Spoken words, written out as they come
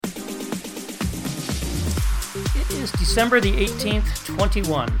is December the 18th,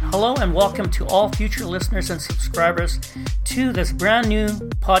 21. Hello and welcome to all future listeners and subscribers to this brand new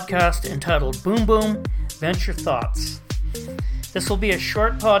podcast entitled Boom Boom Venture Thoughts. This will be a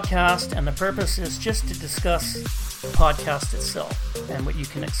short podcast and the purpose is just to discuss the podcast itself and what you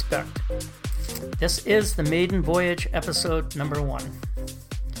can expect. This is the Maiden Voyage episode number 1.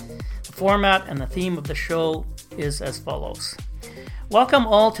 The format and the theme of the show is as follows. Welcome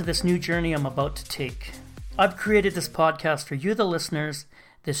all to this new journey I'm about to take. I've created this podcast for you, the listeners.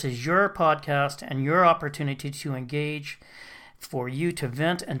 This is your podcast and your opportunity to engage, for you to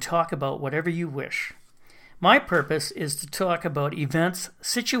vent and talk about whatever you wish. My purpose is to talk about events,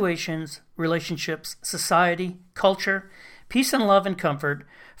 situations, relationships, society, culture, peace and love and comfort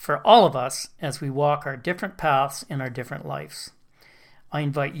for all of us as we walk our different paths in our different lives. I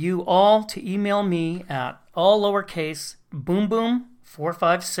invite you all to email me at all lowercase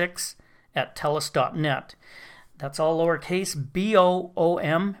boomboom456 at telus.net. That's all lowercase boom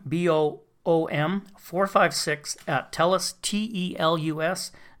 456 at telus,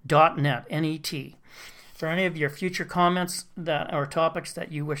 telus.net, net. For any of your future comments or topics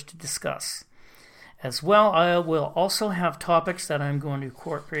that you wish to discuss. As well, I will also have topics that I'm going to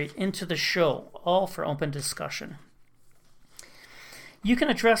incorporate into the show, all for open discussion. You can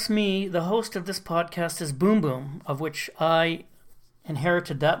address me, the host of this podcast, as Boom Boom, of which I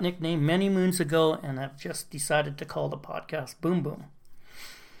inherited that nickname many moons ago, and I've just decided to call the podcast Boom Boom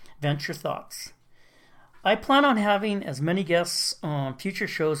Venture Thoughts. I plan on having as many guests on future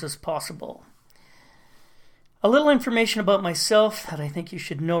shows as possible. A little information about myself that I think you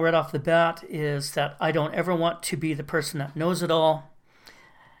should know right off the bat is that I don't ever want to be the person that knows it all.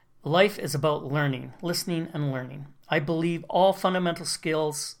 Life is about learning, listening, and learning. I believe all fundamental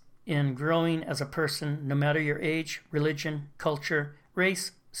skills in growing as a person, no matter your age, religion, culture,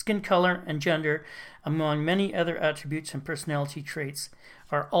 race, skin color, and gender, among many other attributes and personality traits,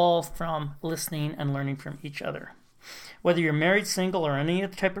 are all from listening and learning from each other. Whether you're married, single, or any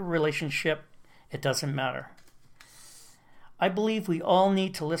other type of relationship, it doesn't matter. I believe we all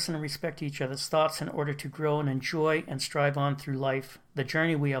need to listen and respect each other's thoughts in order to grow and enjoy and strive on through life, the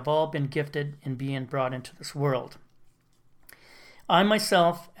journey we have all been gifted in being brought into this world. I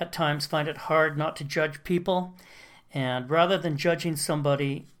myself, at times, find it hard not to judge people, and rather than judging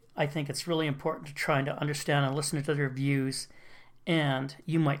somebody, I think it's really important to try to understand and listen to their views, and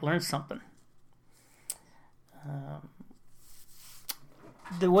you might learn something.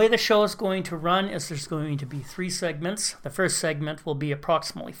 The way the show is going to run is there's going to be 3 segments. The first segment will be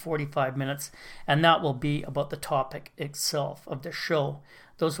approximately 45 minutes, and that will be about the topic itself of the show.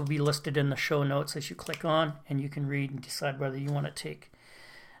 Those will be listed in the show notes as you click on, and you can read and decide whether you want to take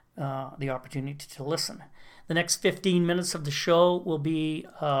the opportunity to listen. The next 15 minutes of the show will be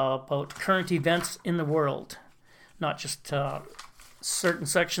about current events in the world, not just certain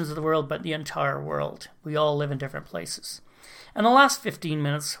sections of the world, but the entire world. We all live in different places. And the last 15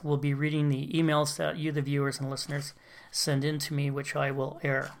 minutes will be reading the emails that you, the viewers and listeners, send in to me, which I will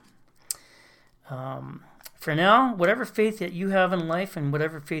air. For now, whatever faith that you have in life and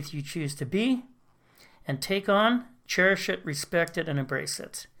whatever faith you choose to be and take on, cherish it, respect it, and embrace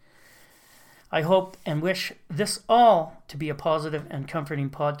it. I hope and wish this all to be a positive and comforting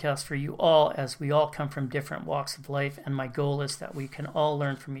podcast for you all, as we all come from different walks of life, and my goal is that we can all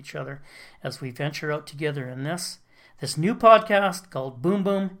learn from each other as we venture out together in this new podcast called Boom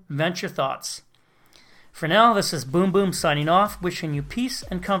Boom Venture Thoughts. For now, this is Boom Boom signing off, wishing you peace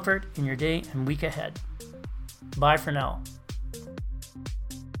and comfort in your day and week ahead. Bye for now.